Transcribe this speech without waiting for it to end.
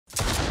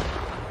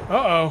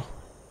Uh-oh.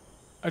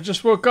 I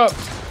just woke up.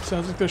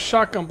 Sounds like there's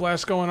shotgun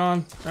blast going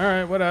on.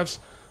 Alright, whatevs.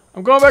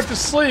 I'm going back to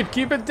sleep.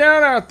 Keep it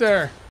down out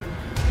there.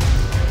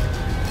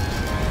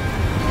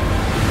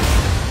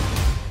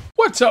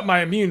 What's up,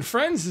 my immune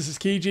friends? This is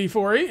Kage,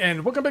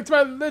 and welcome back to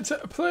my Let's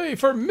Play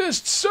for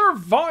Mist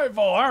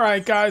Survival.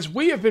 Alright, guys,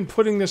 we have been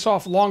putting this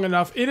off long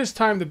enough. It is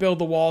time to build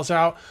the walls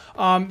out.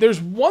 There's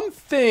one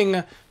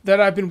thing that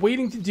I've been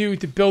waiting to do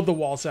to build the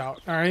walls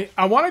out. Alright,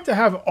 I wanted to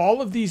have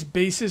all of these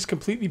bases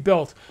completely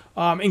built,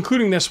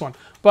 including this one.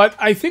 But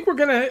I think we're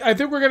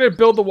gonna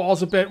build the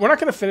walls a bit. We're not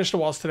gonna finish the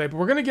walls today, but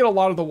we're gonna get a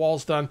lot of the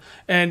walls done.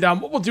 And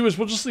what we'll do is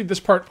we'll just leave this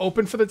part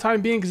open for the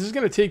time being, because it's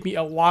gonna take me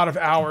a lot of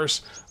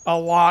hours. A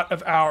lot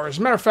of hours. As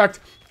a matter of fact,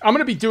 I'm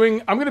gonna be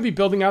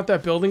building out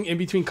that building in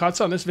between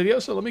cuts on this video.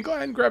 So let me go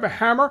ahead and grab a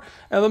hammer,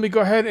 and let me go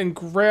ahead and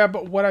grab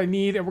what I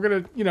need, and we're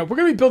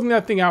gonna be building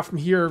that thing out from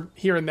here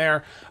and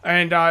there.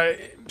 And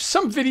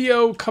some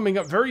video coming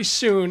up very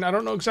soon. I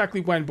don't know exactly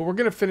when, but we're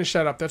gonna finish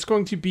that up. That's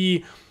going to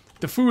be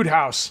the food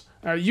house.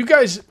 You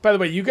guys, by the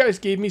way, you guys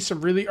gave me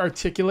some really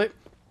articulate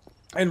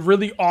and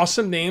really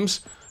awesome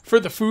names for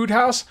the food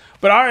house,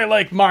 but I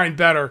like mine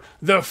better.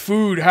 The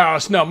food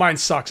house. No, mine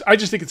sucks. I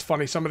just think it's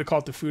funny, so I'm going to call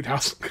it the food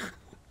house.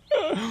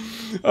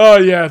 Oh,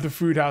 yeah, the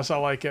food house. I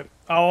like it.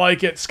 I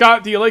like it.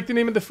 Scott, do you like the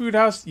name of the food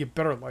house? You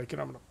better like it.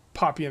 I'm going to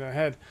pop you in the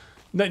head.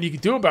 Nothing you can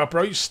do about it,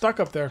 bro. You're stuck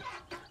up there.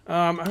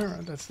 All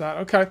right, that's that.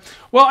 Okay.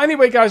 Well,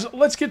 anyway, guys,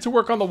 let's get to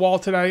work on the wall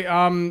today.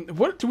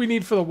 What do we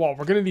need for the wall?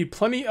 We're going to need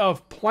plenty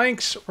of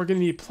planks. We're going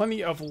to need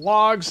plenty of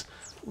logs.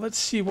 Let's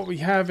see what we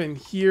have in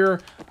here.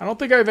 I don't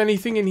think I have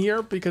anything in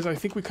here because I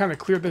think we kind of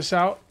cleared this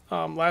out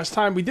last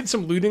time. We did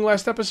some looting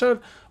last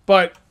episode,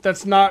 but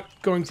that's not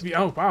going to be...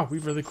 Oh, wow, we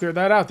really cleared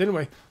that out, didn't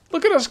we?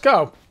 Look at us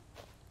go.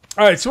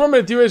 All right, so what I'm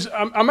going to do is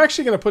I'm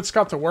actually going to put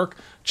Scott to work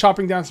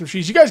chopping down some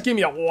trees. You guys gave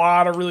me a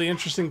lot of really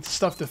interesting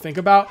stuff to think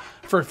about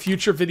for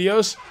future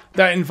videos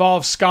that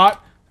involve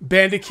Scott,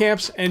 bandit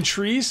camps, and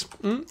trees.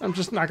 I'm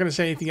just not going to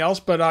say anything else,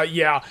 but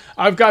yeah,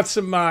 I've got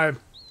some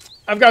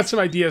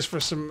ideas for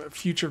some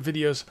future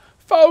videos.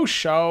 Faux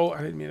show.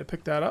 I didn't mean to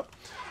pick that up.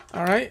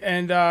 All right,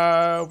 and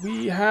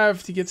we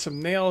have to get some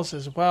nails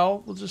as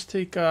well. We'll just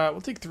take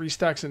we'll take 3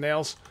 stacks of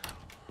nails.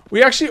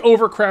 We actually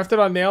overcrafted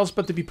on nails,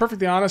 but to be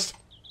perfectly honest,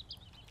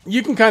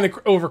 you can kind of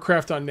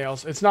overcraft on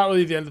nails. It's not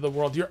really the end of the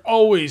world. You're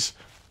always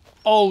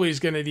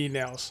going to need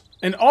nails.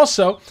 And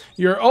also,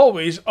 you're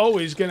always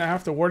going to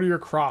have to water your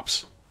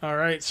crops. All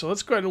right, so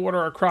let's go ahead and water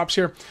our crops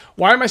here.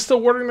 Why am I still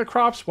watering the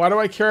crops? Why do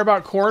I care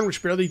about corn,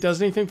 which barely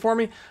does anything for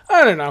me?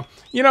 I don't know.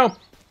 You know,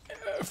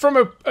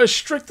 from a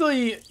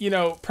strictly,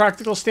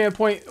 practical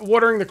standpoint,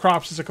 watering the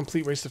crops is a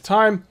complete waste of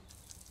time.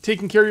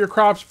 Taking care of your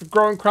crops,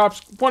 growing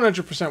crops,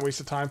 100% waste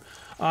of time.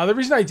 The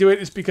reason I do it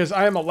is because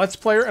I am a Let's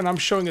Player and I'm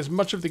showing as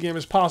much of the game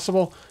as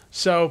possible.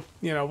 So,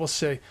 we'll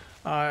see.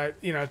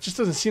 It just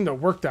doesn't seem to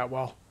work that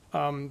well.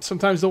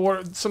 Sometimes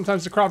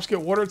the crops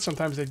get watered,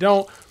 sometimes they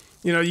don't.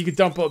 You could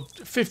dump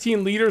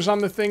 15 liters on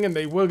the thing and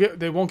they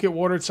won't get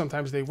watered.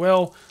 Sometimes they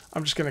will.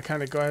 I'm just going to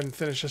kind of go ahead and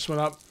finish this one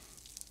up.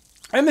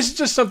 And this is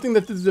just something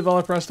that the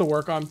developer has to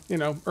work on.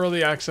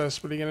 Early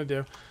access. What are you going to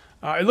do?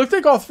 It looked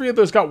like all 3 of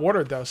those got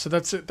watered, though, so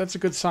that's a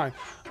good sign.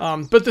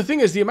 But the thing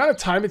is, the amount of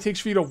time it takes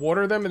for you to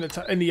water them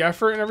and the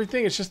effort and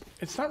everything,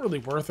 it's not really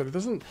worth it. It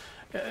doesn't.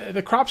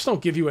 The crops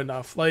don't give you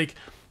enough. Like,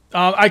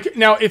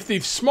 now if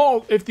these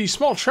small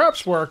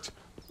traps worked,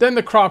 then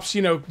the crops,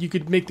 you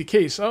could make the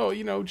case. Oh,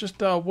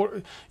 just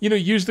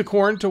use the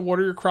corn to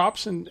water your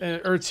crops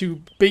or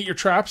to bait your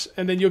traps,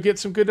 and then you'll get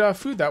some good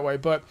food that way.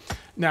 But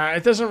nah,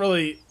 it doesn't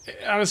really.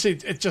 Honestly,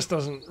 it just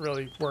doesn't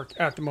really work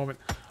at the moment.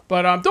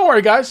 But don't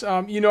worry, guys.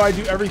 I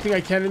do everything I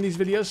can in these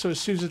videos, so as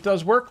soon as it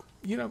does work,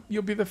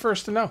 you'll be the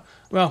first to know.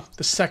 Well,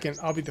 the second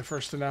I'll be the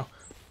first to know.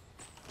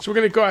 So we're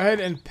going to go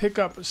ahead and pick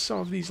up some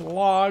of these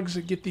logs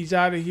and get these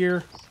out of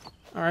here.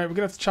 All right, we're going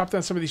to have to chop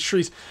down some of these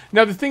trees.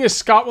 Now, the thing is,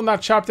 Scott will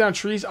not chop down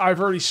trees. I've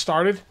already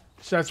started,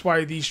 so that's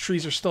why these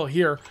trees are still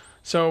here.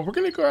 So we're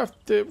going to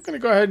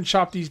go ahead and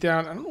chop these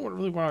down. I don't know what I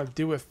really want to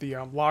do with the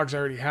logs I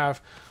already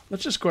have.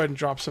 Let's just go ahead and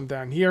drop some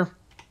down here.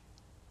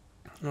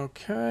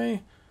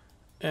 Okay.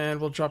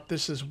 And we'll drop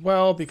this as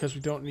well because we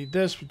don't need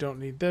this, we don't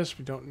need this,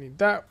 we don't need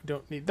that, we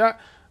don't need that.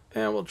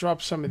 And we'll drop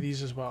some of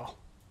these as well.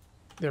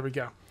 There we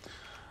go.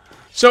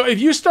 So if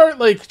you start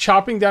like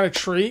chopping down a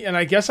tree, and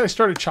I guess I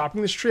started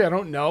chopping this tree, I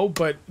don't know,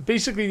 but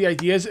basically the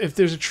idea is if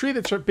there's a tree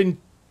that's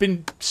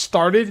been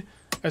started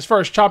as far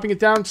as chopping it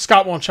down,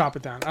 Scott won't chop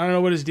it down. I don't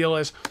know what his deal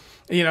is.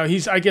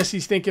 I guess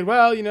he's thinking,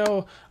 well,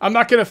 I'm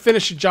not going to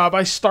finish a job.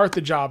 I start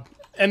the job.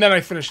 And then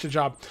I finish the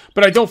job.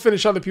 But I don't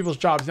finish other people's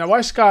jobs. Now, why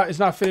Scott is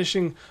not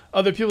finishing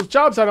other people's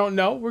jobs, I don't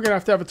know. We're going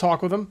to have a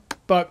talk with him.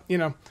 But,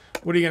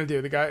 what are you going to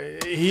do? The guy,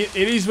 it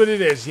is what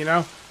it is,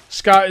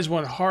 Scott is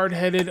one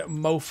hard-headed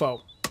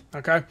mofo.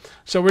 Okay?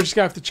 So we're just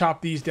going to have to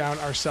chop these down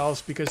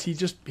ourselves because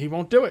he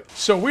won't do it.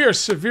 So we are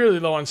severely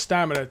low on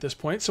stamina at this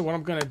point. So what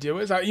I'm going to do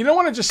is, you don't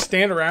want to just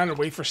stand around and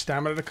wait for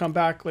stamina to come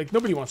back. Like,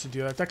 nobody wants to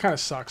do that. That kind of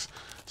sucks.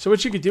 So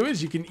what you could do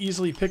is you can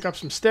easily pick up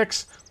some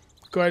sticks.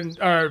 Go ahead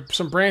and,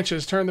 some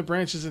branches, turn the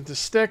branches into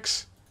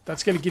sticks.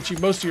 That's going to get you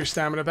most of your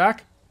stamina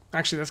back.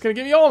 Actually, that's going to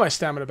give me all my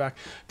stamina back.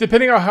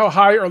 Depending on how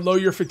high or low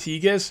your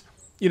fatigue is,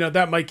 you know,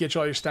 that might get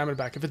you all your stamina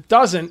back. If it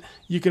doesn't,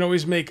 you can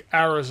always make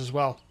arrows as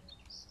well.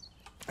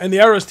 And the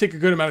arrows take a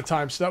good amount of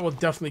time, so that will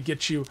definitely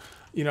get you,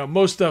 you know,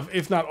 most of,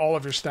 if not all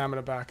of your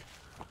stamina back.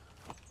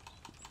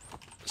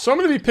 So I'm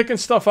going to be picking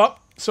stuff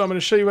up. So I'm going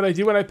to show you what I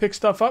do when I pick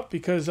stuff up,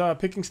 because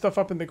picking stuff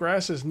up in the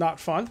grass is not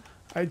fun.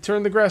 I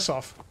turn the grass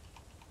off.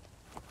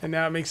 And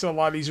now it makes it a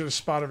lot easier to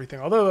spot everything.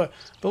 Although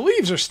the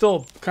leaves are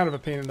still kind of a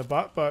pain in the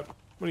butt, but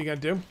what are you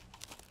going to do?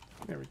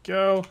 There we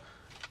go.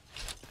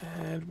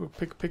 And we'll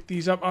pick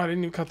these up. Oh, I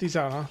didn't even cut these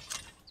out, huh?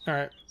 All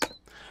right.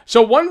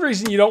 So one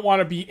reason you don't want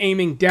to be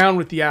aiming down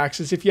with the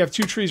axe is if you have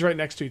two trees right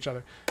next to each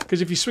other.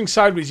 Because if you swing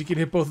sideways, you can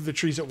hit both of the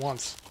trees at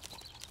once.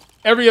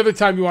 Every other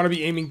time you want to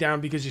be aiming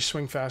down because you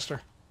swing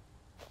faster.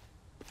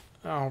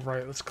 All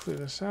right, let's clear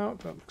this out.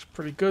 That looks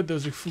pretty good.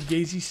 Those are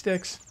fugazi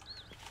sticks.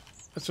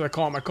 That's what I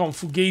call them. I call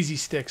them fugazi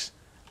sticks.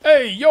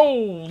 Hey, yo,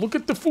 look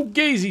at the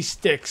fugazi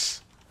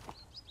sticks.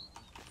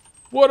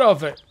 What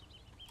of it?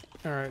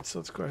 All right, so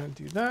let's go ahead and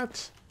do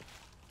that.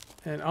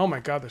 And oh my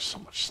god, there's so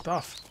much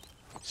stuff.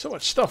 So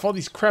much stuff. All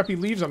these crappy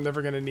leaves I'm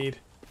never going to need.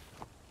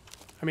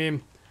 I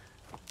mean,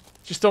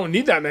 just don't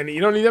need that many.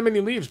 You don't need that many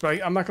leaves,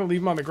 but I'm not going to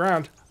leave them on the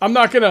ground. I'm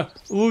not going to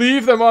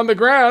leave them on the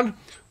ground.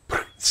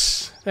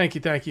 Thank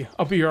you, thank you.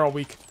 I'll be here all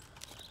week.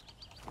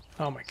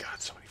 Oh my god,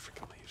 so many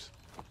freaking leaves.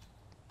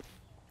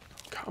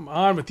 Come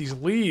on with these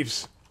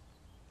leaves.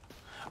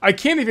 I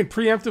can't even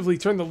preemptively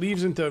turn the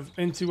leaves into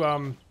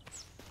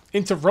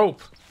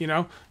rope, you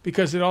know,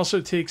 because it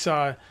also takes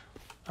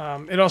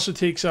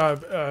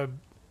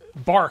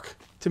bark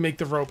to make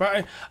the rope.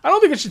 I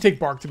don't think it should take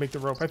bark to make the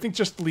rope. I think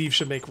just leaves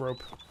should make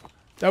rope.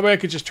 That way I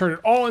could just turn it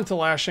all into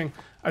lashing.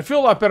 I feel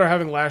a lot better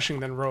having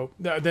lashing than rope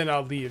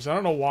than leaves. I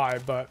don't know why,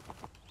 but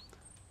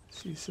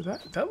see, so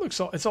that looks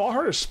it's a lot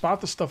harder to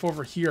spot the stuff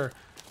over here.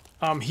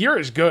 Here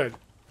is good.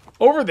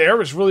 Over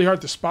there is really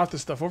hard to spot the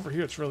stuff. Over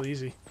here it's really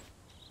easy.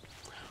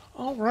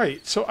 All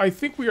right, so I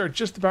think we are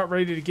just about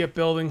ready to get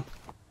building.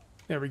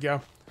 There we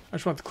go. I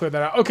just want to clear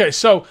that out. Okay,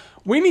 so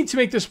we need to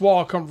make this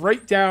wall come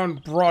right down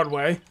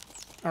Broadway.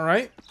 All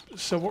right.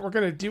 So what we're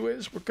going to do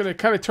is we're going to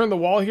kind of turn the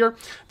wall here.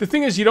 The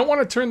thing is, you don't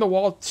want to turn the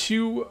wall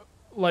too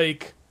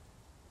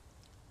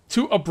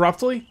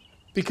abruptly,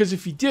 because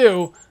if you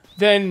do,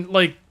 then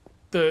like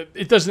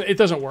it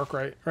doesn't work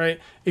right?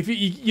 If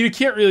you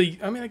can't really,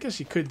 I mean, I guess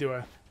you could do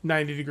a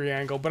 90-degree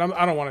angle, but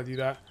I don't want to do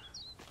that.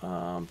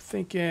 I'm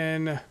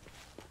thinking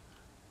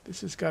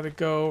this has got to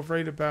go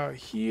right about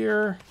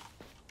here.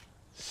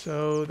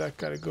 So that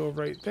got to go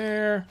right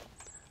there.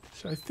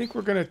 So I think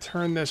we're going to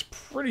turn this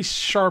pretty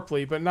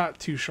sharply, but not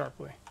too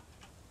sharply.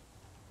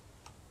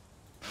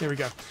 There we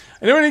go.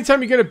 And then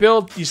anytime you're going to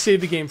build, you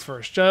save the game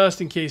first,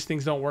 just in case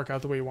things don't work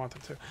out the way you want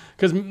them to.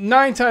 Because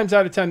 9 times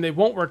out of 10, they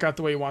won't work out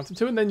the way you want them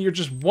to, and then you're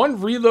just one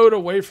reload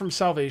away from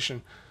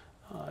salvation.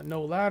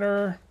 No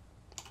ladder.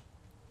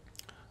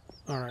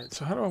 All right,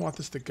 so how do I want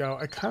this to go?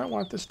 I kind of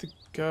want this to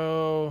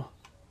go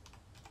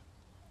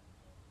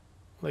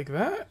like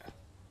that.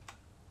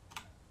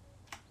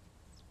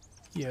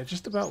 Yeah,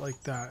 just about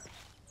like that.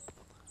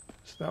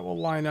 So that will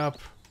line up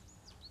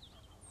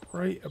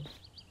right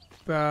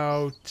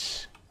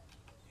about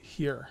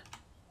here.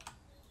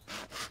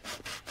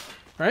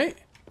 Right?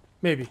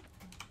 Maybe.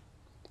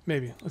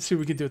 Maybe. Let's see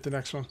what we can do with the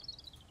next one.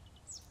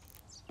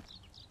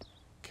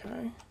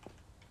 Okay.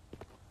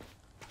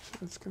 So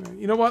it's gonna...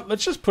 You know what?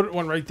 Let's just put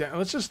one right down.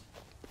 Let's just...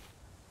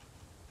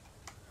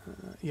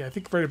 yeah, I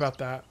think right about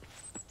that.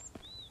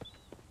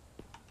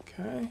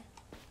 Okay.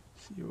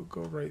 So you will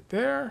go right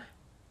there.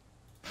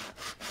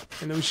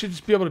 And then we should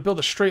just be able to build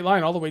a straight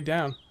line all the way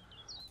down.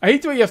 I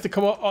hate the way you have to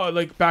come up,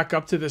 like back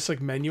up to this like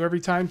menu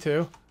every time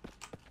too.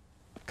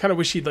 Kind of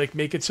wish he'd like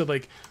make it so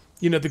like,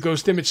 you know, the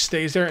ghost image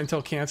stays there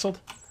until canceled,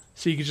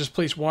 so you could just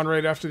place one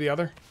right after the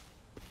other.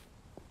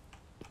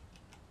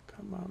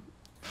 Come on,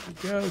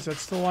 there we go. Is that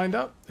still lined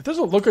up? It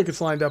doesn't look like it's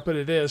lined up, but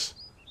it is.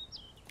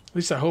 At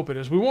least I hope it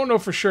is. We won't know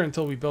for sure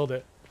until we build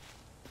it,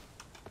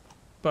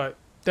 but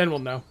then we'll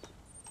know,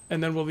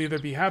 and then we'll either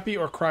be happy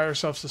or cry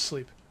ourselves to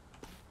sleep.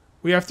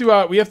 We have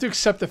to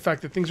accept the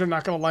fact that things are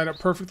not going to line up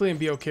perfectly and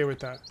be okay with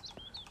that.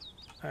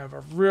 I have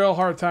a real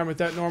hard time with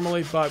that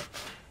normally, but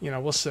you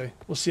know, we'll see.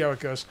 We'll see how it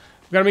goes.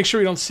 We got to make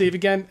sure we don't save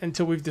again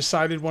until we've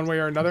decided one way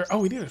or another. Oh,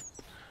 we need a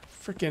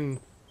freaking...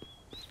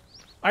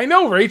 I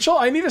know, Rachel.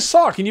 I need a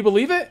saw. Can you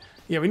believe it?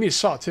 Yeah, we need a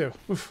saw too.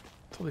 Oof,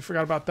 totally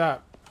forgot about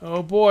that.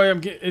 Oh boy,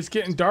 it's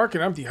getting dark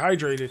and I'm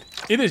dehydrated.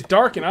 It is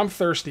dark and I'm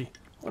thirsty.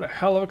 What a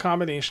hell of a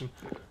combination.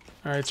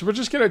 All right, so we're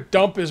just going to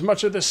dump as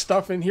much of this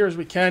stuff in here as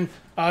we can.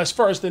 As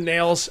far as the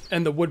nails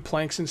and the wood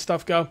planks and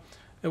stuff go,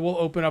 it will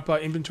open up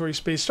inventory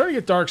space. It's starting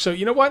to get dark, so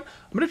you know what?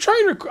 I'm going to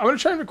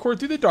try and record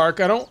through the dark.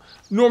 I don't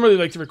normally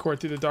like to record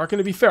through the dark, and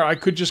to be fair, I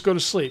could just go to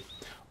sleep.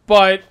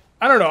 But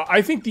I don't know.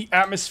 I think the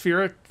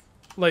atmospheric,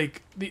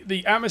 like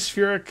the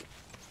atmospheric,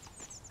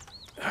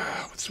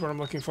 what's the word I'm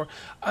looking for?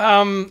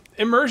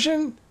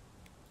 Immersion,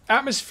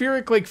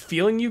 atmospheric like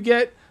feeling you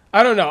get.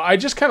 I don't know. I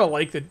just kind of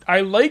like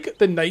I like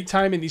the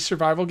nighttime in these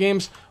survival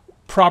games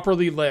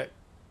properly lit.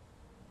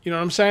 You know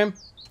what I'm saying?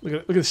 Look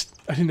at this.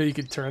 I didn't know you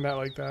could turn that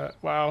like that.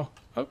 Wow.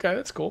 Okay,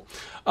 that's cool.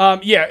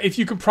 Yeah, if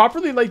you can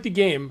properly light the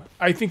game,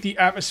 I think the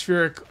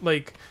atmospheric,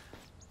 like,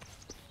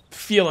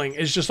 feeling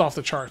is just off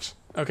the charts.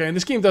 Okay, and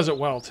this game does it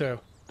well, too.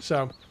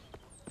 So,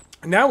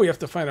 now we have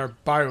to find our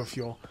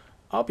biofuel.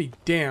 I'll be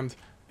damned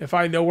if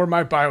I know where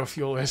my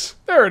biofuel is.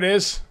 There it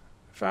is.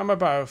 Found my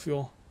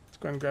biofuel. Let's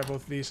go ahead and grab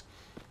both of these.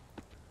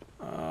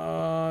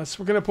 So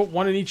we're going to put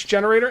one in each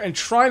generator and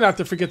try not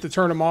to forget to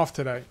turn them off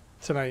tonight.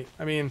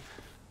 I mean,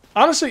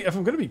 honestly, if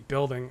I'm going to be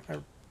building, I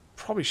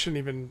probably shouldn't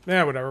even...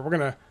 whatever. We're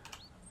gonna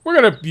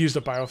use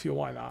the biofuel.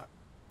 Why not?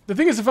 The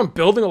thing is, if I'm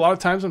building, a lot of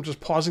times I'm just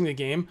pausing the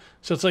game.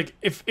 So it's like,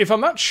 if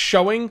I'm not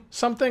showing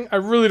something, I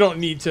really don't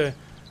need to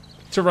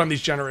run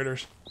these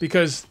generators.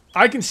 Because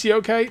I can see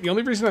okay. The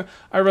only reason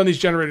I run these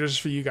generators is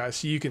for you guys,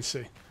 so you can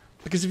see.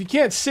 Because if you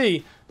can't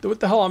see, then what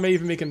the hell am I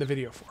even making the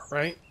video for,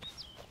 right?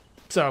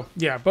 So,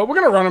 yeah. But we're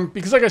going to run them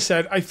because, like I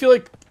said, I feel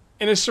like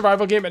in a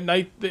survival game at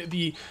night,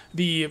 the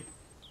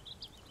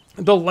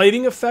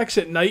lighting effects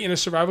at night in a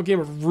survival game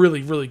are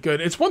really, really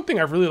good. It's one thing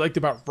I really liked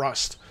about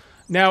Rust.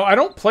 Now, I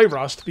don't play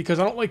Rust because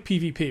I don't like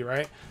PvP,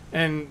 right?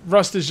 And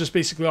Rust is just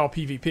basically all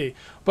PvP.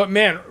 But,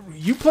 man,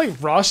 you play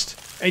Rust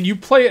and you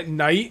play at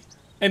night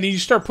and then you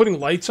start putting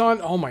lights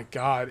on. Oh, my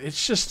God.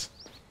 It's just...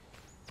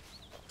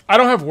 I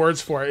don't have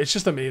words for it. It's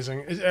just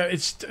amazing.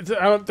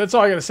 That's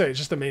all I got to say. It's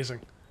just amazing.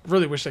 I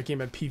really wish that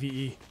game had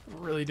PvE. I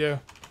really do.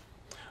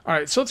 All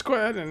right, so let's go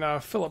ahead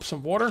and fill up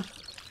some water.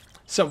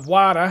 Some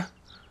water.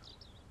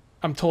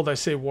 I'm told I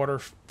say water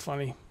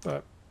funny,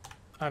 but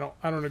I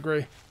don't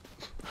agree.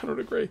 I don't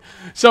agree.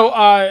 So,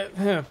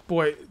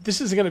 boy,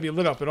 this isn't going to be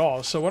lit up at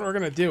all. So what we're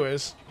going to do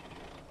is...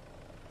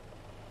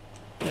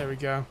 There we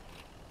go.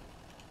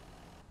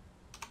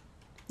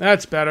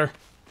 That's better.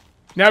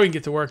 Now we can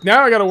get to work.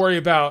 Now I got to worry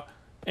about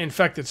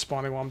infected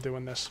spawning while I'm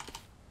doing this.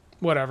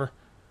 Whatever.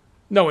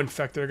 No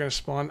infected are going to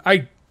spawn.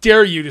 I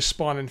dare you to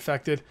spawn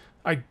infected.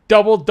 I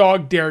double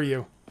dog dare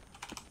you.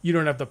 You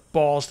don't have the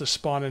balls to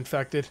spawn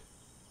infected.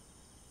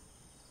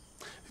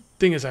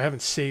 Thing is, I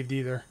haven't saved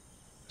either.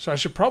 So I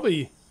should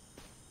probably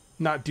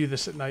not do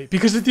this at night.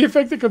 Because if the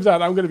infected comes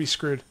out, I'm going to be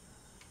screwed.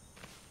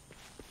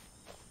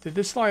 Did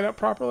this line up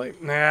properly?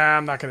 Nah,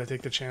 I'm not going to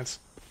take the chance.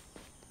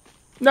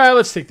 Nah,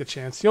 let's take the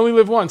chance. You only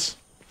live once.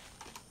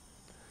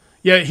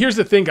 Yeah, here's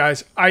the thing,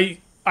 guys. I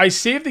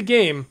saved the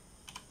game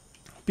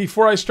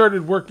before I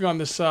started working on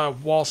this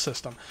wall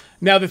system.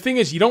 Now, the thing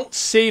is, you don't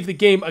save the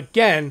game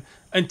again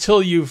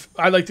until you've,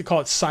 I like to call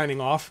it signing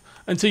off,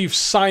 until you've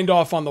signed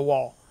off on the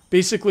wall.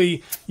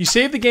 Basically, you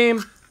save the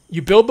game,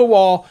 you build the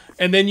wall,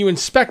 and then you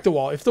inspect the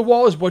wall. If the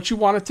wall is what you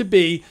want it to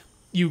be,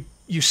 you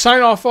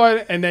sign off on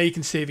it, and then you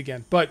can save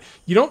again. But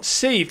you don't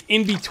save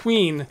in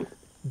between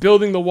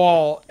building the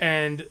wall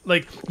and,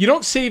 like, you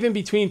don't save in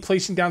between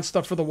placing down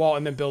stuff for the wall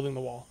and then building the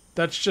wall.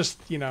 That's just,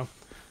 you know,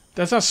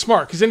 that's not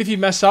smart. Because then if you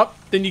mess up,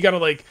 then you got to,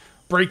 like,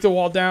 break the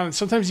wall down. And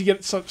sometimes you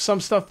get some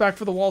stuff back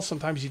for the wall,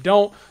 sometimes you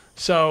don't.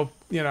 So,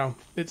 you know,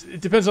 it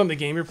depends on the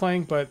game you're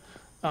playing, but...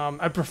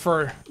 I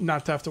prefer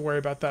not to have to worry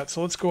about that.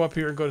 So let's go up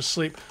here and go to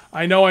sleep.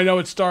 I know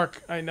it's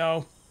dark. I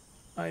know.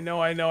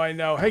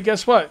 Hey,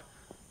 guess what?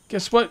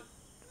 Guess what,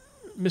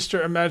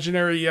 Mr.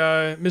 Imaginary,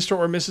 Mr.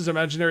 or Mrs.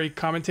 Imaginary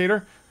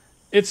Commentator?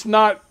 It's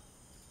not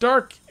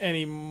dark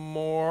anymore.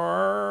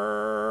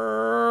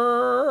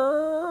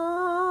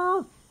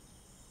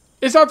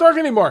 It's not dark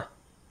anymore.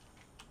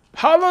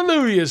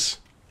 Hallelujahs.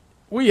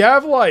 We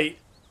have light.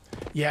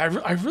 Yeah,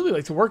 I really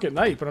like to work at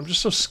night, but I'm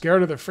just so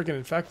scared of the freaking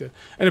infected.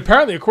 And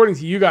apparently, according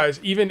to you guys,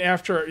 even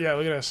after... Yeah,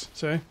 look at this.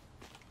 See?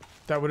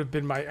 That would have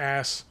been my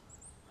ass.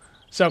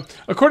 So,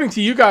 according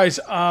to you guys,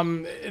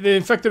 the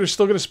infected are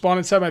still going to spawn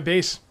inside my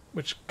base,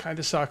 which kind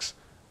of sucks.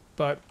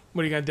 But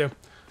what are you going to do?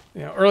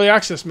 You know, early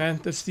access, man.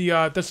 That's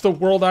the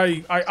world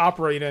I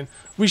operate in.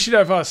 We should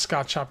have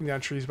Scott chopping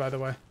down trees, by the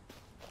way.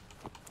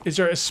 Is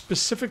there a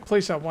specific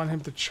place I want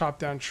him to chop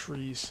down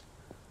trees?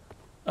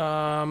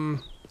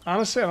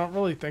 Honestly, I don't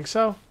really think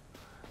so.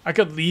 I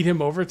could lead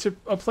him over to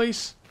a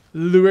place.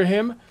 Lure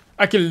him.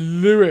 I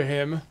can lure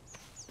him.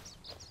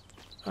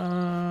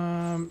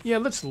 Yeah,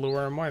 let's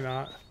lure him. Why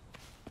not?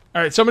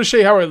 Alright, so I'm going to show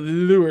you how I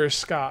lure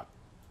Scott.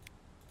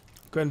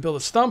 Go ahead and build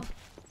a stump.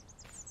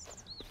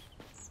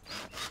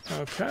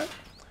 Okay.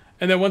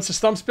 And then once the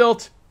stump's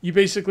built, you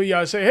basically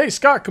say, hey,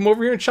 Scott, come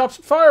over here and chop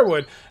some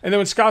firewood. And then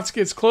when Scott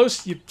gets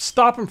close, you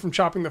stop him from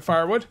chopping the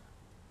firewood.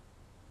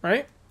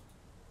 Right?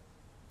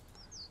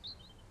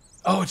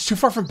 Oh, it's too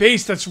far from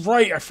base. That's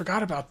right. I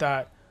forgot about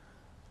that.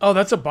 Oh,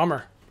 that's a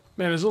bummer.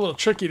 Man, it's a little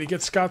tricky to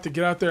get Scott to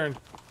get out there and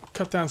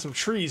cut down some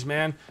trees,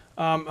 man.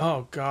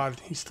 Oh,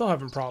 God. He's still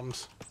having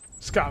problems.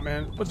 Scott,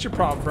 man, what's your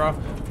problem, bro? All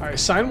right,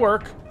 assign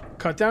work.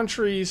 Cut down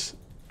trees.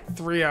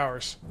 3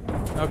 hours.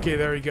 Okay,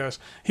 there he goes.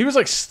 He was,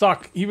 like,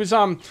 stuck. He was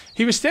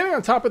standing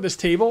on top of this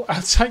table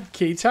outside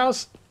Kate's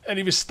house, and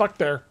he was stuck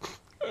there.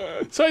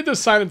 So I had to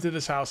assign him to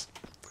this house.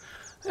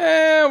 What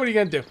are you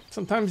gonna do?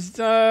 Sometimes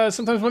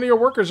one of your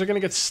workers are gonna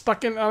get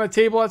stuck on a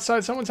table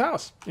outside someone's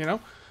house. You know,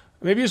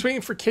 maybe he's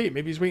waiting for Kate.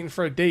 Maybe he's waiting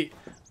for a date.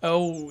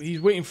 Oh, he's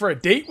waiting for a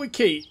date with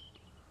Kate.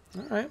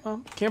 All right,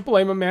 well, can't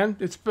blame him, man.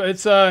 It's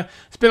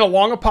been a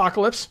long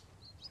apocalypse.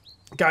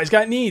 Guy's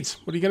got needs.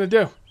 What are you gonna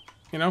do?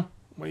 You know,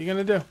 what are you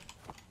gonna do?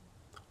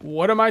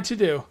 What am I to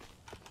do?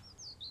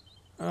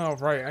 Oh,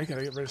 right, I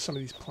gotta get rid of some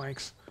of these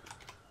planks.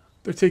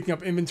 They're taking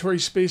up inventory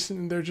space,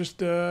 and they're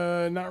just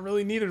not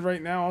really needed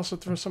right now. Also,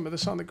 throw some of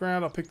this on the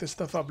ground. I'll pick this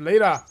stuff up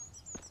later.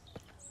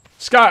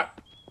 Scott,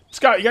 you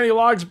got any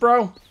logs,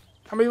 bro?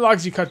 How many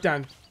logs you cut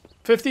down?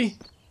 50? You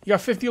got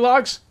 50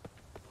 logs?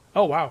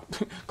 Oh, wow.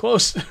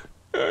 Close.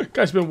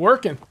 Guy's been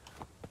working.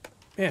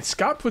 Man,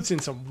 Scott puts in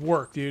some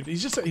work, dude.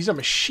 He's a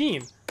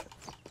machine.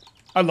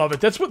 I love it.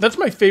 That's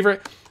my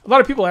favorite. A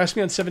lot of people ask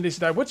me on 7 Days to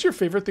Die, what's your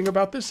favorite thing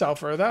about this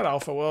alpha or that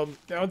alpha? Well,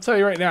 I'll tell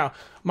you right now,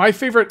 my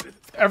favorite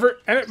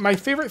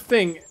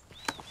thing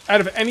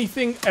out of any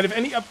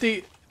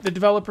update the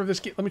developer of this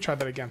game. Let me try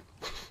that again.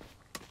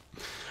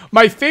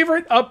 My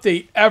favorite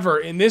update ever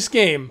in this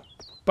game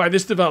by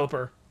this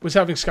developer was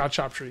having Scott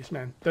chop trees,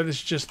 man. That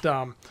is just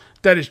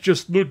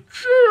legit.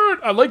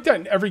 I like that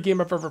in every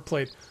game I've ever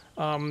played.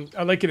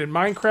 I like it in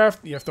Minecraft.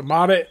 You have to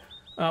mod it.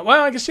 Well,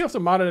 I guess you don't have to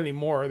mod it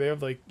anymore. They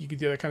have you could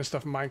do that kind of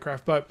stuff in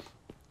Minecraft, but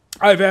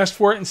I've asked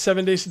for it in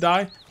 7 Days to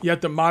Die. You have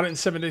to mod it in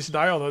 7 Days to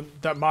Die, although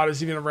that mod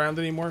isn't even around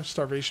anymore.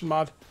 Starvation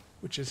mod,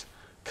 which is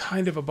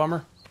kind of a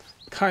bummer.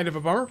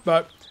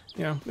 But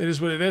you know, it is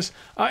what it is.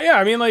 Yeah,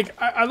 I mean,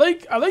 I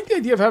like the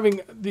idea of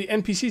having the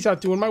NPCs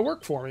out doing my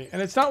work for me,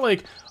 and it's not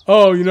like,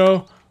 oh, you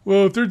know,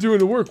 well, if they're doing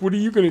the work, what are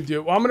you going to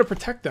do? Well, I'm going to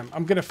protect them.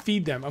 I'm going to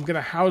feed them. I'm going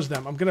to house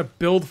them. I'm going to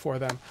build for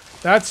them.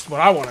 That's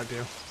what I want to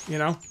do, you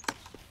know?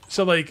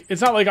 So,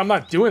 it's not like I'm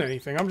not doing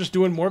anything. I'm just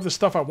doing more of the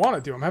stuff I want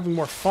to do. I'm having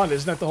more fun.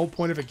 Isn't that the whole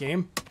point of a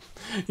game?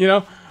 You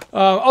know?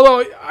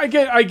 Although, I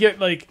get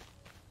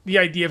the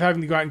idea of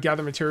having to go out and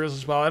gather materials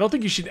as well. I don't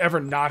think you should ever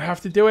not have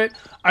to do it.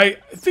 I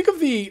think of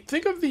the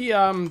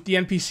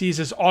NPCs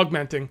as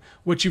augmenting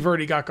what you've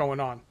already got going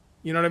on.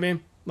 You know what I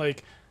mean?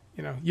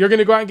 You know, you're going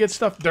to go out and get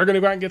stuff. They're going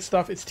to go out and get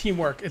stuff. It's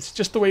teamwork. It's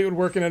just the way it would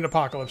work in an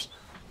apocalypse.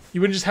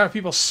 You wouldn't just have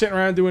people sitting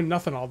around doing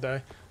nothing all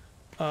day.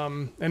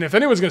 And if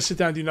anyone's going to sit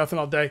down and do nothing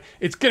all day,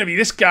 it's going to be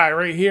this guy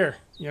right here.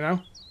 You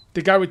know?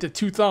 The guy with the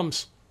 2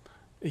 thumbs.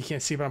 You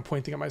can't see, but I'm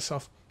pointing at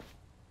myself.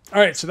 All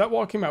right, so that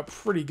wall came out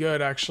pretty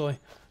good, actually.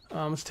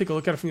 Let's take a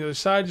look at it from the other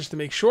side just to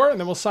make sure, and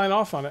then we'll sign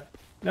off on it.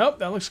 Nope,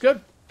 that looks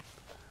good.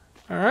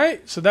 All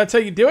right, so that's how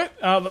you do it.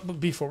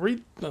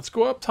 Let's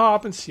go up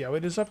top and see how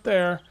it is up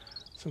there.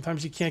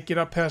 Sometimes you can't get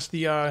up past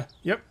the,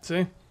 yep,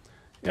 see?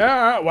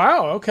 Yeah,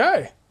 wow,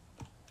 okay.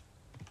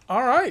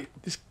 All right,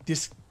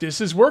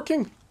 this is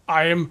working.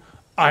 I am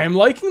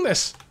liking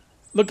this.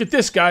 Look at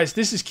this, guys.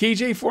 This is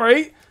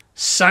KJ48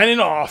 signing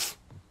off.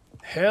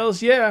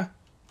 Hells yeah.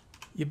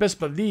 You best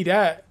believe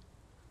that.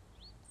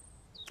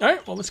 All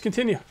right, well, let's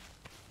continue.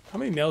 How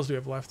many nails do we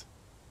have left?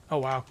 Oh,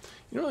 wow.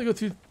 You don't really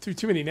go through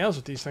too many nails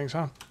with these things,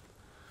 huh?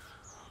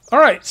 All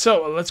right,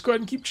 so let's go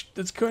ahead and keep.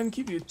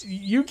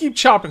 You keep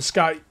chopping,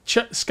 Scott.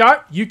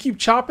 Scott, you keep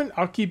chopping.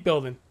 I'll keep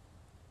building.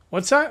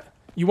 What's that?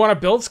 You want to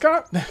build,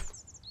 Scott?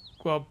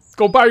 Well,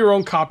 go buy your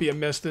own copy of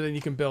Myst, and then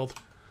you can build.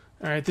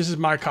 All right, this is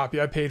my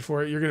copy. I paid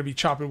for it. You're gonna be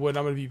chopping wood.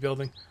 I'm gonna be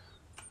building.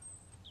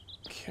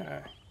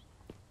 Okay.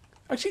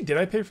 Actually, did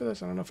I pay for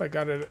this? I don't know if I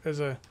got it as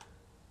a.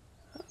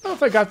 I don't know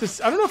if I got this.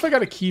 I don't know if I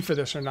got a key for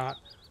this or not.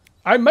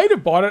 I might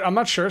have bought it. I'm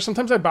not sure.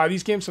 Sometimes I buy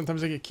these games.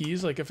 Sometimes I get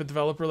keys. Like if a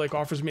developer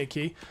offers me a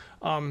key,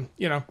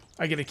 you know,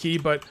 I get a key.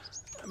 But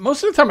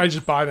most of the time I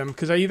just buy them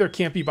because I either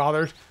can't be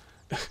bothered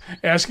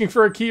asking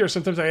for a key, or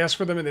sometimes I ask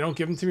for them and they don't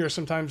give them to me, or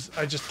sometimes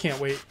I just can't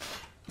wait.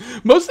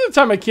 Most of the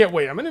time I can't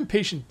wait. I'm an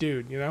impatient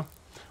dude, you know.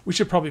 We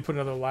should probably put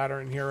another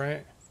ladder in here,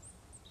 right?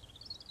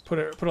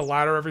 Put a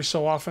ladder every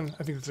so often.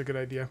 I think that's a good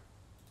idea.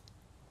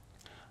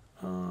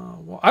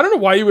 Well, I don't know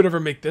why you would ever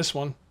make this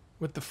one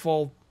with the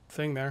full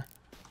thing there,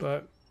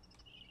 but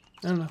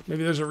I don't know.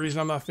 Maybe there's a reason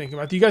I'm not thinking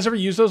about. Do you guys ever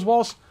use those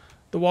walls?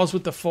 The walls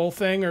with the full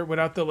thing, or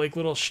without the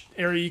little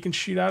area you can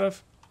shoot out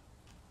of?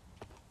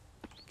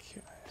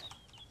 Okay.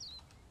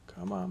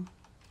 Come on.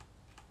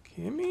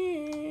 Come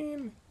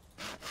in.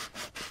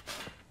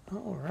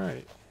 All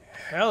right.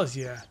 Hells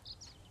yeah.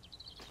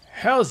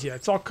 Hells yeah.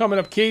 It's all coming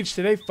up Cage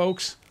today,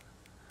 folks.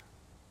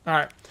 All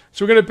right.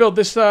 So we're going to build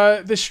this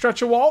this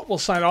stretch of wall. We'll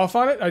sign off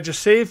on it. I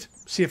just saved.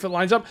 See if it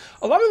lines up.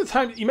 A lot of the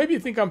time, you maybe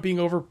think I'm being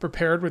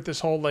over-prepared with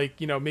this whole,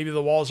 you know, maybe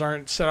the walls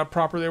aren't set up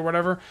properly or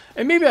whatever.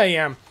 And maybe I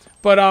am.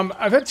 But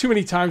I've had too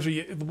many times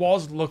where the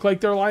walls look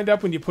like they're lined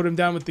up when you put them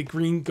down with the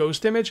green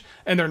ghost image,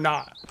 and they're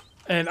not.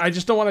 And I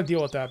just don't want to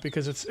deal with that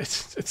because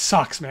it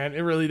sucks, man.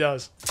 It really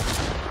does.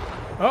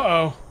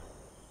 Uh-oh.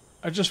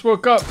 I just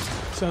woke up.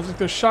 Sounds like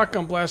there's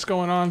shotgun blast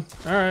going on.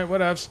 All right,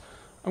 whatevs.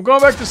 I'm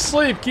going back to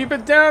sleep. Keep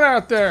it down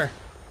out there.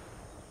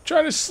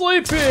 Trying to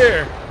sleep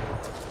here.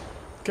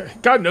 Okay.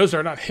 God knows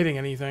they're not hitting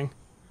anything.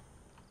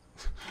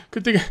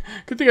 Good thing I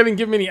didn't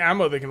give them any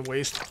ammo they can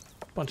waste.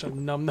 Bunch of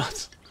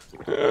numbnuts.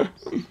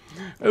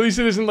 At least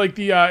it isn't like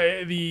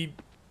the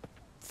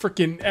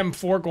freaking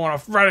M4 going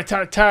off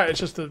rat-a-tat-tat. It's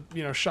just a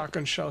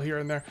shotgun shell here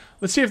and there.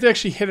 Let's see if they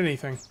actually hit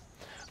anything.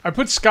 I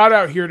put Scott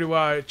out here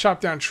to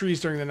chop down trees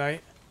during the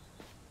night,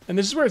 and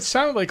this is where it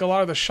sounded like a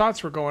lot of the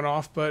shots were going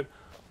off. But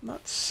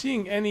Not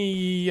seeing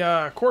any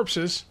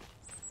corpses.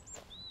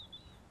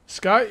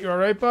 Scott, you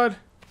alright, bud?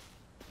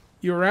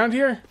 You around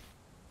here?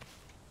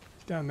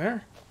 He's down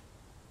there.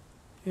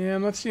 Yeah,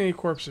 I'm not seeing any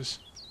corpses.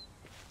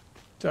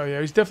 Oh,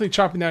 yeah, he's definitely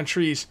chopping down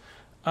trees.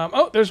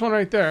 Oh, there's one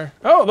right there.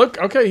 Oh, look.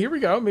 Okay, here we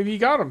go. Maybe he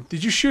got him.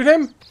 Did you shoot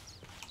him?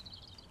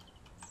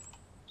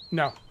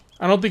 No.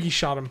 I don't think he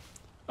shot him.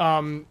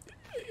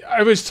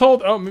 I was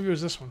told... Oh, maybe it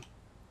was this one.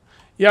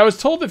 Yeah, I was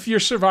told if your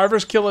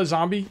survivors kill a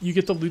zombie, you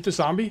get to loot the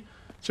zombie.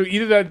 So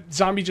either that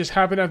zombie just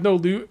happened to have no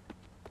loot,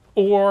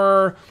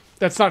 or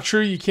that's not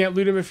true. You can't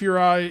loot him if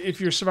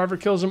your survivor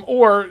kills him,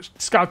 or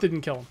Scott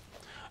didn't kill him.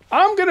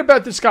 I'm going to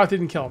bet that Scott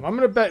didn't kill him. I'm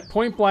going to bet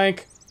point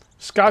blank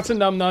Scott's a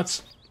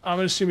numbnuts. I'm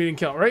going to assume he didn't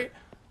kill him, right?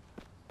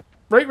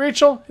 Right,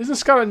 Rachel? Isn't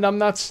Scott a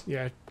numbnuts?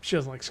 Yeah, she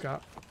doesn't like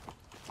Scott.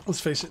 Let's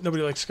face it,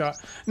 nobody likes Scott.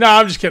 No,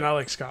 I'm just kidding. I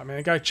like Scott, man.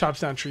 The guy chops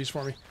down trees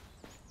for me.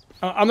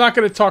 I'm not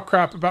going to talk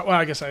crap about... Well,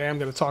 I guess I am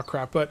going to talk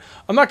crap, but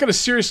I'm not going to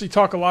seriously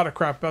talk a lot of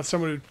crap about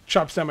someone who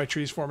chops down my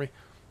trees for me.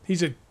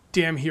 He's a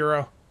damn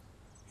hero.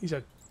 He's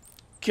a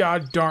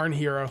god darn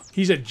hero.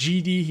 He's a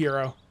GD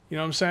hero. You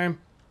know what I'm saying?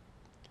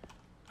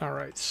 All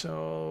right,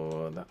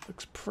 so that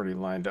looks pretty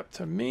lined up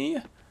to me.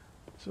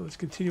 So let's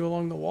continue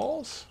along the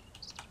walls.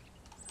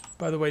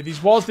 By the way,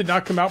 these walls did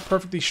not come out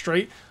perfectly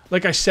straight.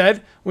 Like I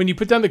said, when you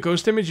put down the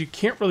ghost image, you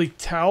can't really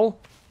tell.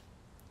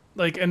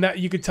 Like, and that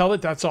you could tell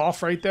that that's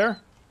off right there.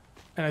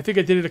 And I think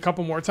I did it a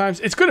couple more times.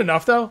 It's good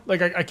enough though.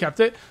 Like I kept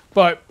it,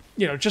 but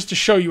you know, just to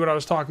show you what I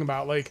was talking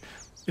about. Like,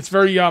 it's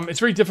very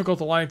difficult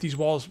to line up these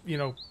walls, you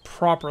know,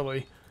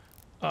 properly,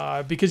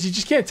 because you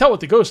just can't tell with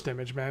the ghost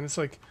image, man. It's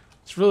like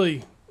it's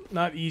really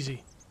not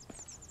easy.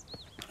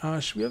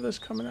 Should we have this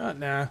coming out?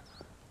 Nah.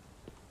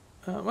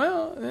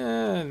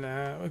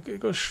 Nah.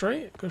 Go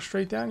straight. Go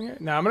straight down here.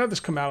 Nah, I'm gonna have this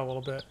come out a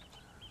little bit.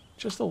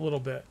 Just a little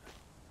bit.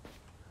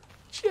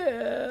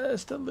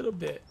 Just a little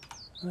bit.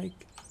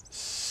 Like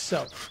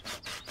so.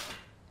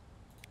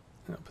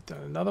 I'll put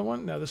down another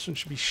one. Now this one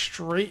should be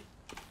straight.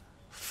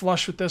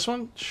 Flush with this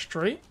one.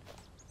 Straight.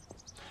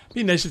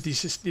 Be nice if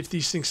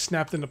these things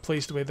snapped into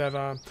place the way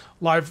that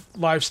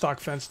livestock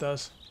fence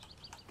does.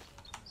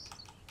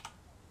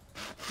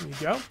 There you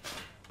go.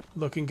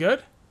 Looking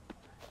good.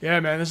 Yeah,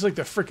 man, this is like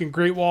the freaking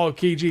Great Wall of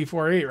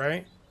KG48,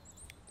 right?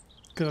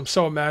 Because I'm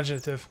so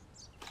imaginative.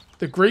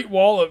 The Great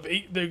Wall of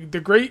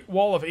the Great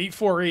Wall of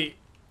 848.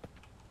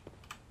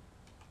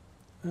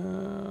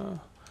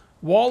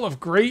 Wall of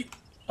Great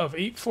of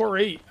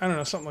 848. I don't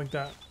know, something like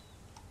that.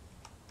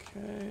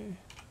 Okay.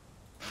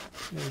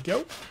 There we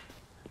go.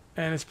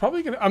 And it's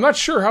probably gonna. I'm not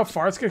sure how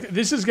far it's gonna.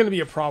 This is gonna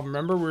be a problem.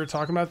 Remember we were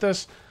talking about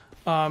this.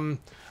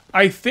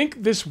 I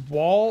think this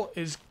wall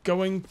is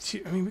going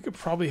to. I mean, we could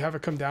probably have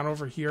it come down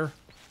over here,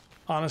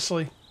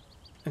 honestly,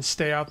 and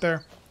stay out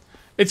there.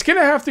 It's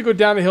gonna have to go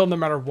down the hill no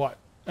matter what.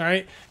 All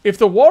right. If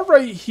the wall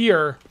right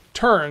here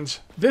turns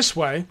this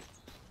way,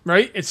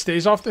 right, it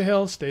stays off the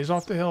hill, stays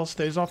off the hill,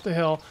 stays off the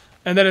hill,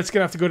 and then it's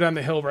gonna have to go down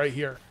the hill right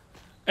here.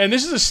 And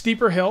this is a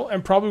steeper hill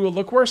and probably will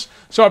look worse.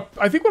 So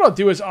I think what I'll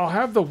do is I'll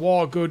have the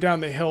wall go down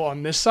the hill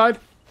on this side.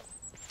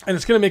 And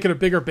it's going to make it a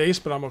bigger base,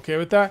 but I'm okay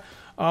with that.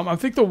 I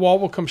think the wall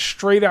will come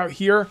straight out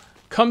here,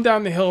 come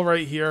down the hill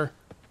right here.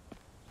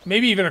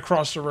 Maybe even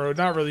across the road.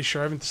 Not really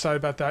sure. I haven't decided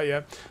about that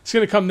yet. It's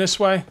going to come this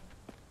way.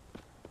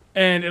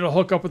 And it'll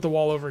hook up with the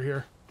wall over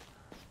here.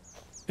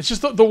 It's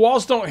just the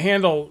walls don't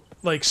handle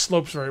like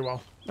slopes very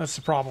well. That's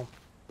the problem.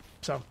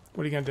 So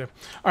what are you going to do?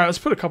 All right, let's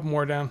put a couple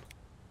more down.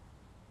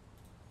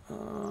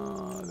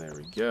 There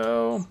we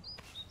go.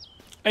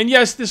 And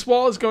yes, this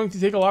wall is going to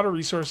take a lot of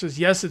resources.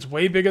 Yes, it's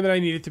way bigger than I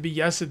need it to be.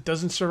 Yes, it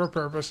doesn't serve a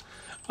purpose.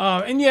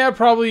 And yeah,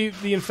 probably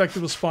the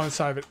infected will spawn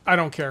inside of it. I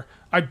don't care.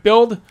 I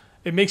build.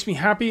 It makes me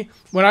happy.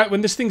 When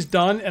this thing's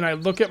done and I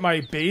look at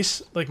my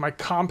base, like my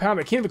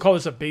compound, I can't even call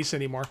this a base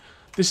anymore.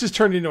 This is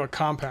turned into a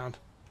compound.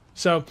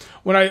 So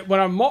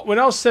when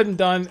all's said and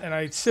done and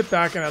I sit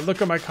back and I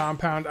look at my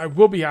compound, I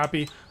will be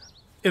happy.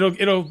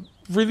 It'll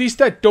release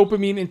that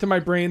dopamine into my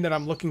brain that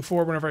I'm looking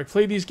for whenever I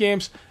play these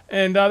games,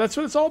 and that's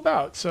what it's all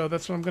about. So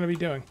that's what I'm going to be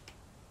doing.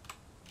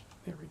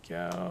 There we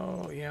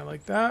go. Yeah,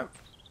 like that.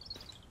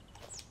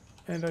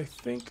 And I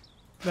think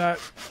that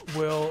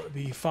will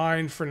be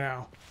fine for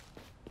now.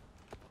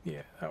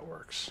 Yeah, that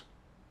works.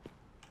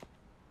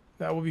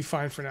 That will be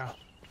fine for now.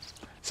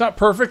 It's not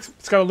perfect.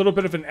 It's got a little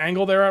bit of an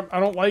angle there I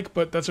don't like,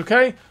 but that's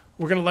okay.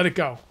 We're going to let it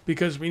go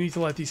because we need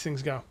to let these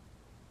things go.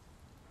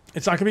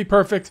 It's not going to be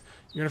perfect.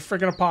 You're in a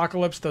freaking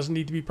apocalypse. Doesn't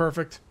need to be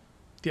perfect.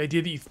 The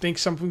idea that you think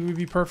something would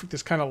be perfect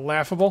is kind of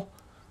laughable.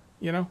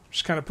 You know,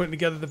 just kind of putting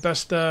together the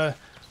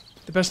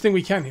best thing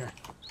we can here.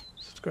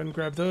 So let's go ahead and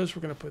grab those.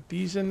 We're going to put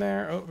these in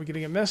there. Oh, we're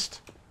getting a mist.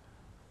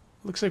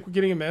 Looks like we're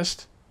getting a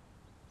mist.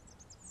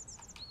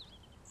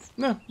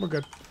 No, we're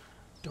good.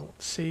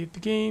 Don't save the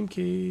game,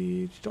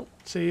 Cage. Don't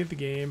save the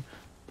game.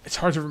 It's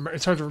hard to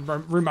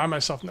remind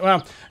myself.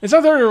 Well,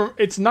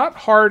 it's not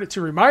hard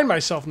to remind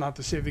myself not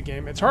to save the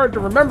game. It's hard to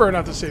remember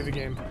not to save the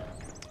game.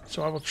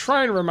 So I will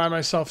try and remind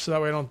myself so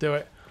that way I don't do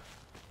it.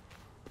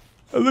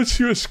 Let's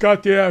see what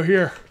Scott did out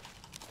here.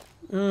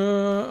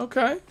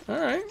 Okay. All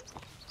right.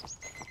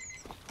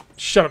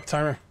 Shut up,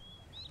 timer.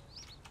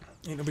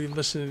 Ain't nobody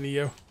listening to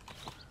you.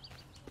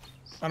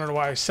 I don't know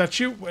why I set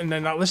you and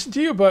then not listen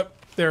to you, but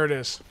there it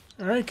is.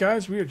 Alright,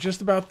 guys, we are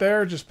just about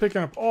there. Just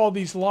picking up all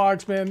these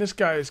logs, man. This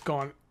guy is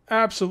gone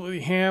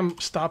absolutely ham.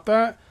 Stop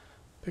that.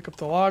 Pick up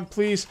the log,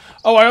 please.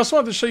 Oh, I also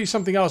wanted to show you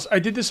something else. I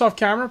did this off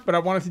camera, but I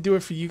wanted to do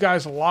it for you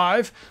guys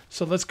live.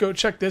 So let's go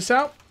check this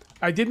out.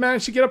 I did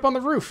manage to get up on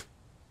the roof.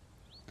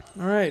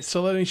 Alright,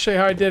 so let me show you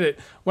how I did it.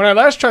 When I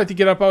last tried to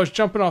get up, I was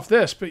jumping off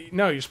this, but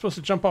no, you're supposed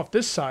to jump off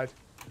this side.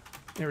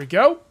 There we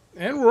go.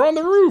 And we're on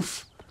the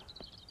roof.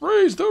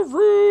 Raise the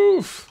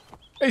roof.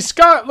 Hey,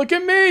 Scott, look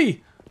at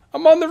me.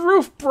 I'm on the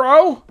roof,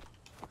 bro.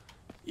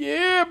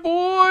 Yeah,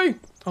 boy.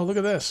 Oh, look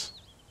at this.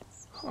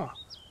 Huh.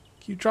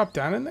 Can you drop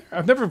down in there?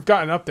 I've never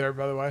gotten up there,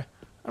 by the way.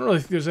 I don't really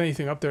think there's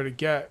anything up there to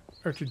get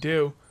or to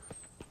do.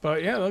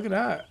 But, yeah, look at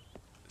that.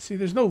 See,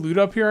 there's no loot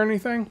up here or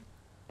anything.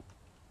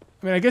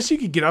 I mean, I guess you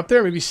could get up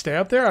there, maybe stay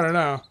up there. I don't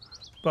know.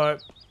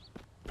 But,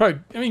 probably,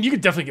 I mean, you could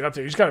definitely get up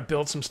there. You just got to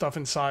build some stuff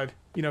inside.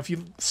 You know, if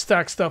you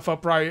stack stuff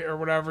up right or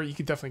whatever, you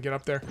could definitely get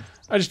up there.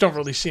 I just don't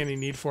really see any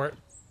need for it.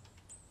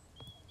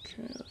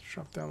 Okay, let's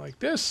drop down like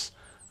this.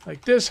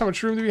 Like this. How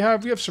much room do we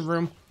have? We have some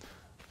room.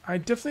 I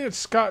definitely had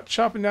Scott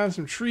chopping down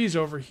some trees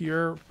over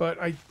here,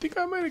 but I think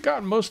I might have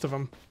gotten most of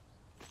them.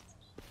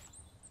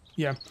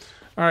 Yeah.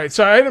 Alright,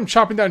 so I had him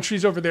chopping down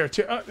trees over there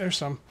too. Oh, there's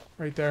some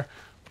right there.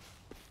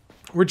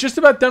 We're just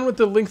about done with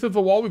the length of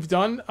the wall we've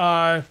done.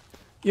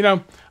 You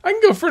know, I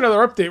can go for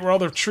another update where all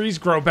the trees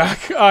grow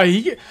back.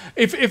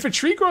 If a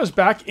tree grows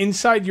back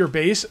inside your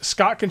base,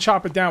 Scott can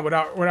chop it down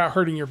without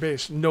hurting your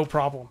base. No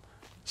problem.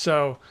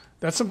 So,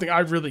 that's something I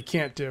really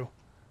can't do.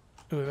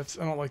 Ooh,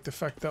 I don't like the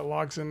fact that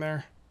log's in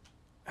there.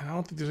 And I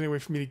don't think there's any way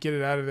for me to get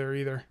it out of there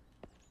either.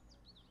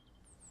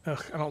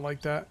 Ugh, I don't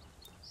like that.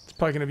 It's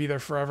probably going to be there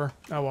forever.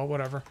 Oh, well,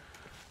 whatever.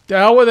 The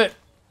hell with it.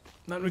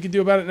 Nothing we can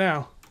do about it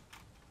now.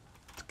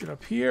 Let's get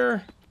up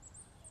here.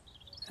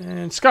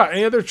 And Scott,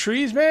 any other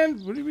trees, man?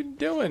 What are we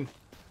doing?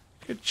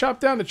 You could chop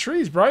down the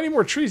trees, bro. I need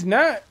more trees than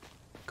that.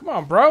 Come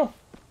on, bro. All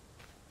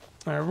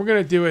right, what we're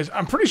going to do is...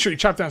 I'm pretty sure you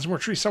chopped down some more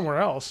trees somewhere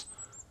else.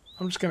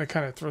 I'm just going to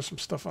kind of throw some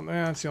stuff on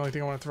there. That's the only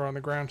thing I want to throw on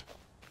the ground.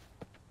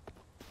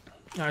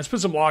 All right, let's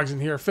put some logs in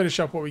here. Finish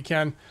up what we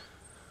can.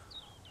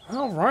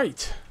 All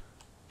right.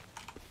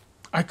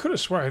 I could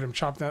have swore I had him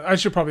chop down. I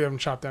should probably have him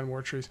chop down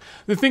more trees.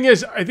 The thing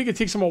is, I think it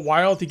takes him a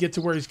while to get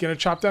to where he's going to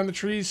chop down the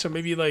trees. So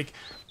maybe, like,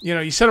 you know,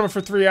 you set him up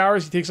for 3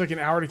 hours. He takes like an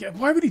hour to get...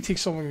 Why would he take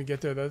so long to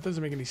get there, though? That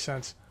doesn't make any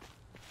sense.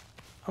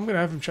 I'm going to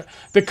have him try...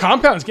 The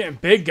compound's getting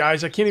big,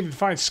 guys. I can't even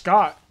find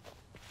Scott.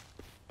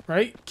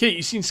 Right? Kate,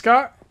 you seen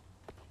Scott?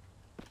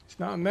 He's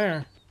not in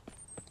there.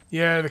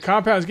 Yeah, the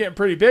compound's getting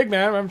pretty big,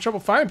 man. I'm having trouble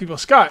finding people.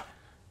 Scott.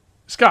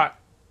 Scott.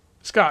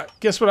 Scott.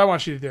 Guess what I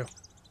want you to do?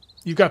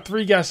 You've got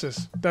 3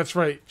 guesses. That's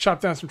right.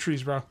 Chop down some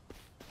trees, bro.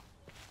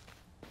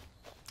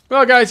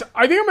 Well, guys,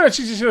 I think I'm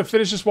actually just gonna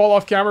finish this wall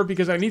off camera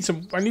because I need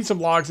some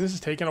logs. And this is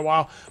taking a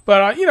while,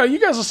 but you know, you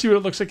guys will see what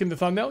it looks like in the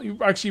thumbnail. You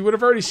actually would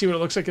have already seen what it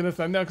looks like in the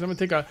thumbnail because I'm gonna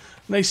take a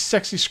nice,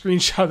 sexy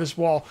screenshot of this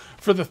wall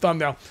for the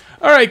thumbnail.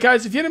 All right,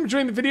 guys, if you ended up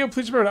enjoying the video,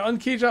 please remember to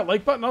uncage that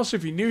like button. Also,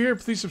 if you're new here,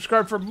 please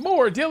subscribe for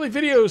more daily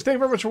videos. Thank you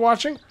very much for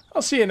watching.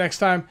 I'll see you next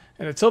time,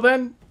 and until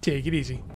then, take it easy.